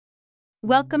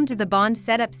Welcome to the Bond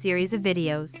Setup series of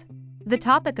videos. The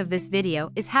topic of this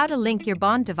video is how to link your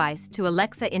Bond device to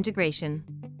Alexa integration.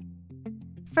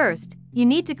 First, you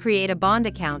need to create a Bond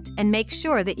account and make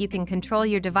sure that you can control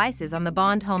your devices on the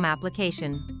Bond Home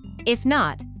application. If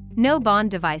not, no Bond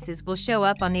devices will show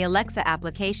up on the Alexa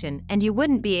application and you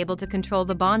wouldn't be able to control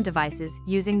the Bond devices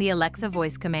using the Alexa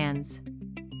voice commands.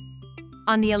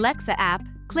 On the Alexa app,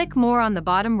 click More on the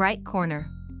bottom right corner.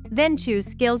 Then choose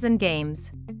Skills and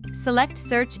Games. Select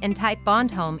Search and type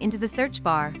Bond Home into the search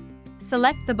bar.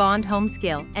 Select the Bond Home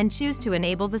skill and choose to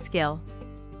enable the skill.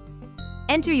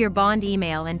 Enter your Bond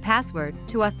email and password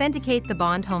to authenticate the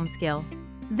Bond Home skill.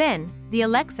 Then, the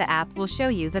Alexa app will show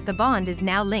you that the Bond is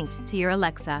now linked to your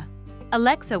Alexa.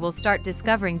 Alexa will start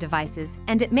discovering devices,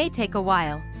 and it may take a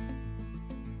while.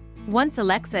 Once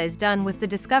Alexa is done with the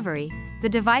discovery, the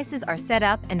devices are set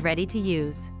up and ready to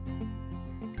use.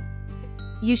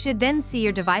 You should then see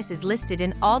your devices listed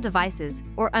in All Devices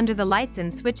or under the Lights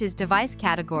and Switches device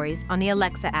categories on the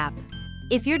Alexa app.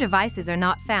 If your devices are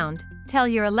not found, tell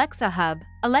your Alexa hub,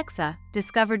 "Alexa,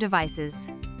 discover devices."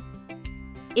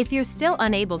 If you're still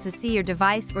unable to see your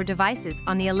device or devices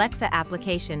on the Alexa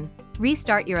application,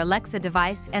 restart your Alexa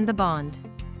device and the Bond.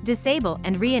 Disable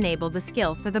and re-enable the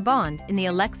skill for the Bond in the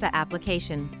Alexa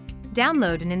application.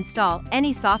 Download and install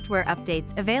any software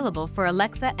updates available for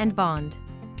Alexa and Bond.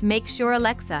 Make sure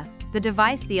Alexa, the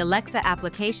device the Alexa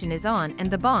application is on, and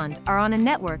the Bond are on a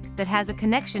network that has a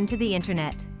connection to the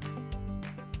internet.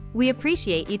 We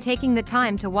appreciate you taking the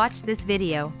time to watch this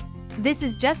video. This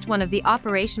is just one of the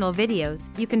operational videos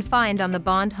you can find on the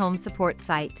Bond Home support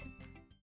site.